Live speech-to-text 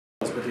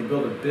but they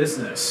build a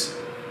business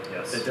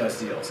Yes. that does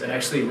deals. And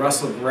actually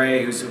Russell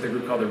Gray, who's with a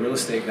group called the Real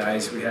Estate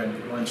Guys, we had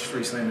lunch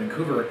recently in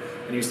Vancouver,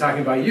 and he was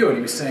talking about you, and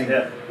he was saying,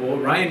 well,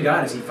 what Ryan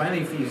got is he's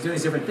doing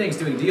these different things,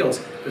 doing deals,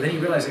 but then he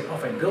realized, like, oh,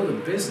 if I build a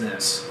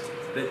business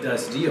that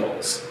does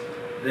deals,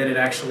 then it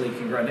actually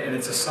can grow, and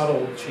it's a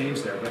subtle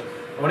change there. But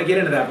I want to get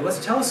into that, but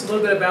tell us a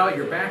little bit about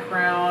your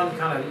background,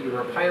 kind of, you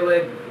were a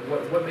pilot,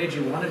 what made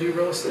you want to do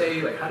real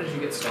estate, like how did you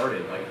get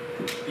started? Like,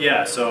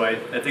 yeah, so I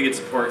think it's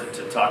important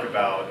to talk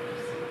about,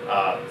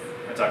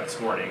 I talked this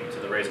morning to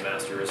the Raise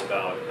Masters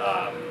about,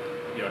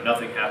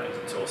 nothing happens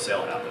until a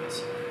sale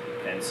happens.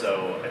 And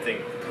so I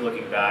think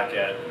looking back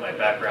at my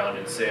background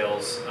in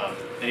sales,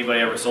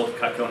 anybody ever sold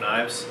Cutco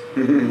knives?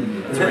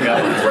 That's where I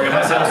got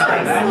my sales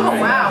started.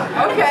 Oh,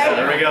 wow, okay. So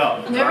there we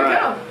go. There we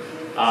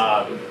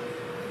go.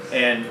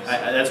 And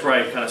that's where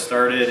I kind of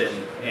started,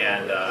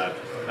 and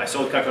I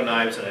sold Cutco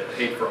knives, and it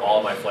paid for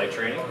all my flight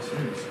training.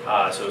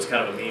 So it was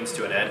kind of a means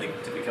to an end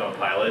to become a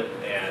pilot.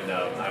 And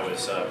I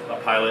was a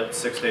pilot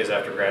 6 days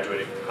after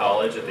graduating from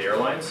college at the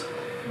airlines.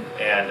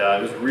 And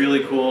it was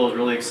really cool, it was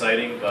really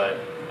exciting, but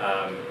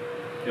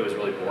it was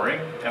really boring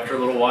after a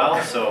little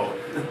while. So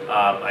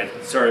my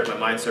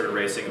mind started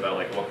racing about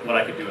like what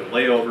I could do in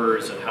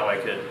layovers and how I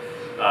could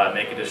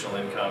make additional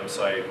income.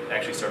 So I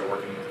actually started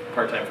working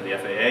part-time for the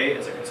FAA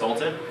as a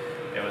consultant.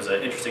 It was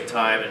an interesting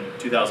time. In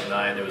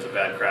 2009, there was a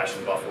bad crash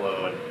in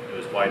Buffalo, and it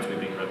was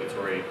wide-sweeping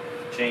regulatory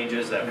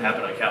changes that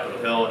happened on Capitol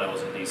Hill, and I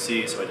was in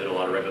DC, so I did a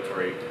lot of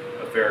regulatory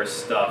affairs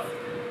stuff.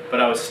 But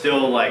I was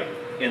still like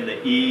in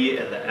the E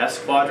and the S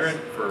quadrant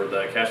for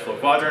the cash flow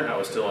quadrant. I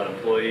was still an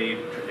employee,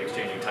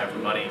 exchanging time for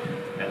money,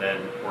 and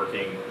then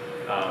working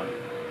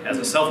as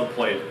a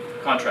self-employed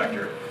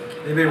contractor.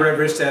 Anybody read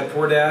Rich Dad,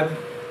 Poor Dad?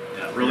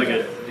 Yeah, really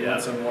good. You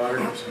want some water?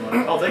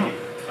 Oh, thank you.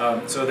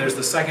 So there's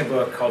the second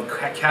book called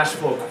Cash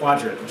Flow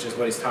Quadrant, which is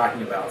what he's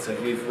talking about. So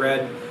if you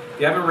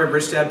haven't read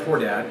Rich Dad, Poor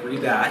Dad,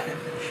 read that.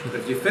 But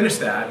if you finish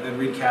that, then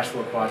read Cash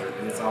Flow Quadrant,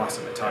 and it's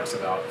awesome. It talks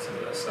about some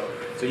of this.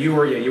 So you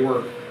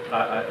were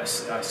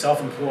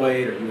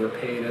self-employed, or you were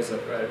paid as a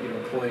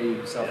employee,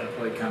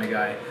 self-employed kind of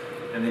guy,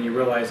 and then you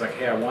realized like,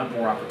 hey, I want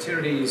more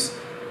opportunities.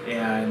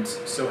 And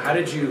so how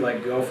did you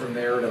like go from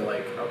there to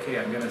like, okay,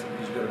 did you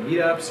go to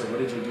meetups, or what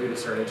did you do to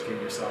start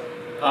educating yourself?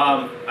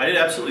 I did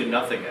absolutely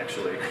nothing,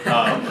 actually.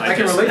 I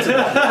can relate to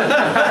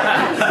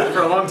that.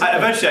 For a long time.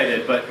 Eventually I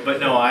did,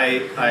 but no,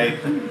 I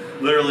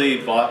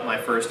literally bought my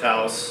first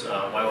house,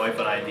 my wife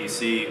and I in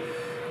DC,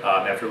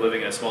 after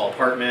living in a small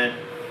apartment.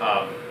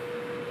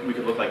 We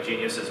could look like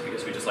geniuses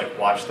because we just like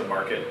watched the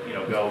market,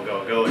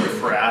 go and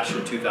crash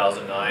in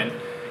 2009.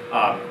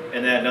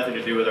 And that had nothing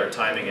to do with our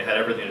timing. It had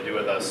everything to do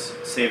with us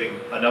saving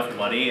enough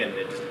money and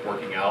it just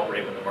working out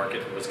right when the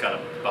market was kind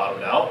of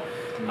bottomed out.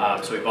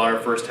 So we bought our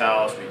first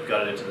house, we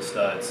got it into the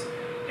studs,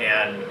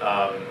 and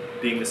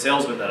being the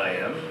salesman that I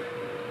am,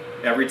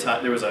 every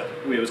time it was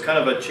kind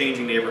of a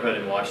changing neighborhood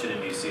in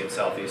Washington D.C. and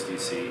Southeast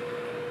D.C.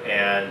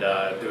 And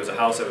there was a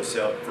house that was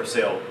for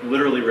sale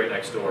literally right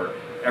next door.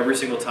 Every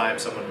single time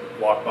someone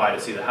walked by to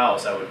see the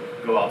house, I would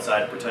go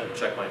outside and pretend to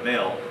check my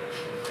mail,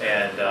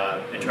 and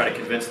try to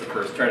convince the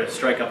person, try to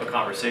strike up a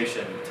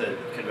conversation to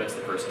convince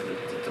the person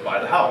to buy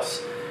the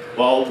house.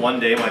 Well, one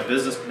day my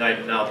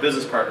now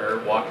business partner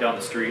walked down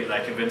the street, and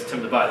I convinced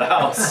him to buy the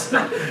house.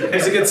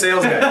 He's a good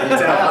sales guy. You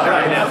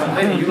tell.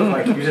 Hey, you look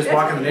like you just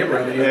walk in the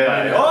neighborhood.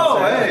 And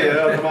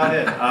Come on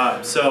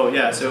in.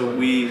 So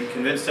we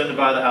convinced him to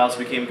buy the house,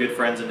 became good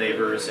friends and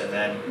neighbors, and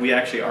then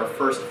our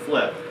first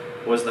flip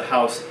was the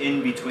house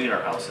in between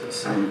our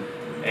houses.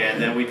 And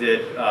then we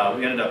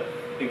ended up,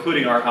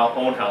 including our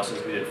own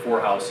houses, we did 4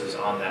 houses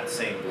on that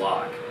same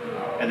block.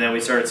 And then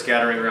we started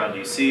scattering around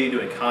DC,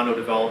 doing condo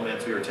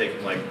developments. We were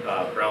taking like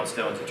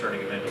brownstones and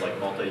turning them into like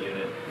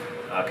multi-unit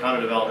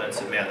condo developments,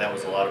 and man, that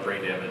was a lot of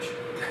brain damage.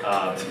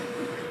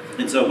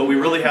 But we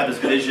really had this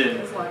vision.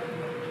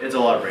 It's a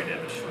lot of brain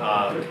damage.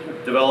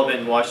 Development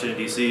in Washington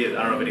D.C. I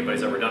don't know if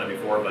anybody's ever done it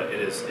before, but it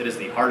is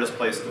the hardest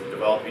place to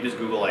develop. You just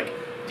Google like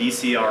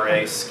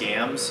DCRA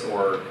scams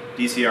or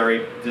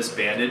DCRA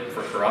disbanded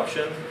for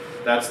corruption.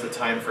 That's the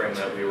time frame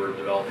that we were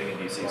developing in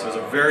DC. So it was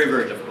a very,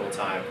 very difficult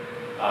time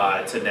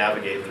to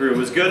navigate through. It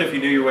was good if you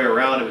knew your way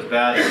around. It was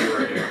bad if you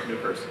were a new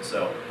person.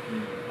 So,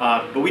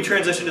 but we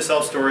transitioned to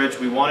self-storage.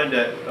 We had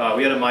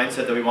a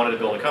mindset that we wanted to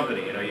build a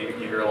company. You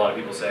hear a lot of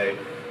people say,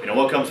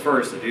 what comes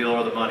first, the deal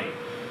or the money,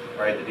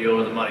 right? The deal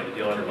or the money, the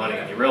deal or the money.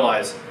 And you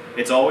realize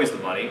it's always the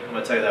money. I'm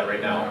going to tell you that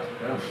right now.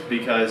 Yeah.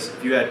 Because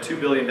if you had $2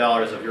 billion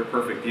of your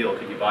perfect deal,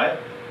 could you buy it?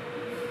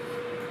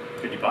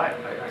 Could you buy it?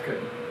 I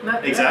couldn't.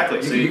 Exactly.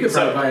 You could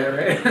probably buy it,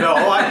 right? No,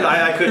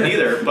 I couldn't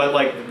either. But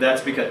like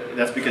that's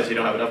because you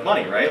don't have enough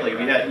money, right? Like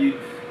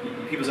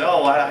if people say,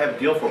 oh, well, I have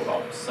deal flow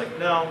problems. It's like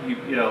no,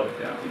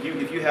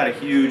 if you had a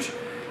huge,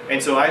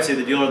 and so I say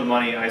the deal or the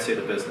money, I say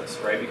the business,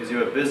 right? Because you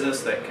have a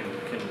business that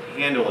can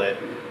handle it,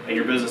 and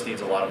your business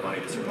needs a lot of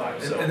money to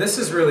survive. So. And this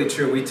is really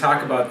true. We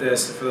talk about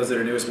this for those that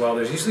are new as well.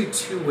 There's usually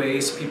 2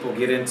 ways people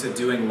get into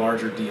doing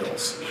larger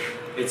deals.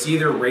 It's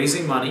either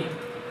raising money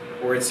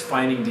or it's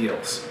finding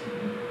deals.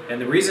 And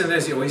the reason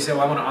is, we say,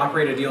 well, I want to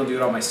operate a deal and do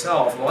it all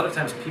myself. A lot of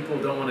times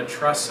people don't want to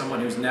trust someone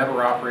who's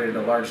never operated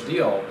a large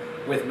deal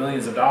with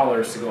millions of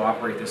dollars to go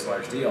operate this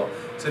large deal.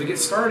 So to get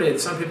started,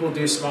 some people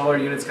do smaller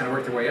units, kind of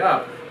work their way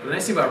up. But the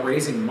nice thing about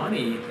raising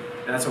money,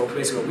 and that's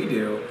basically what we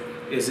do,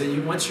 is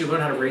that once you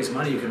learn how to raise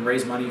money, you can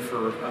raise money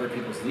for other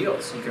people's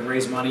deals. You can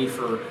raise money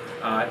for,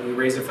 we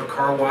raise it for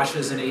car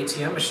washes and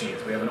ATM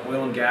machines. We have an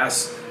oil and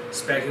gas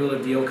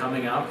speculative deal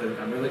coming up that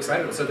I'm really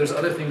excited about. So there's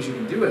other things you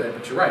can do with it,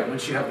 but you're right,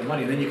 once you have the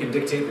money, then you can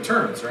dictate the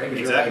terms, right?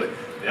 Exactly.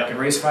 I can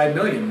raise $5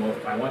 million, well,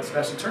 I want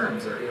special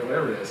terms, or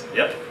whatever it is.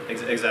 Yep,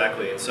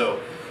 exactly. And so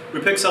we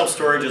picked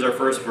self-storage as our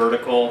first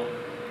vertical,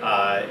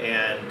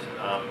 and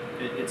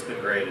it's been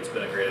great. It's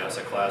been a great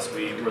asset class.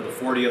 We're the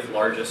 40th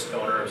largest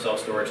owner of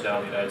self-storage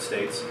now in the United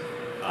States,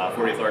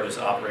 40th largest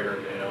operator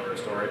and owner of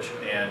storage,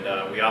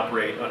 and we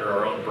operate under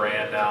our own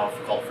brand now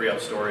called Free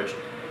Up Storage.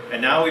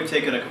 And now we've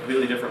taken a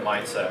completely different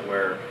mindset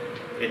where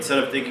instead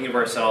of thinking of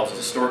ourselves as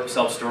a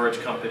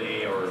self-storage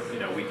company, or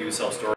we do self-storage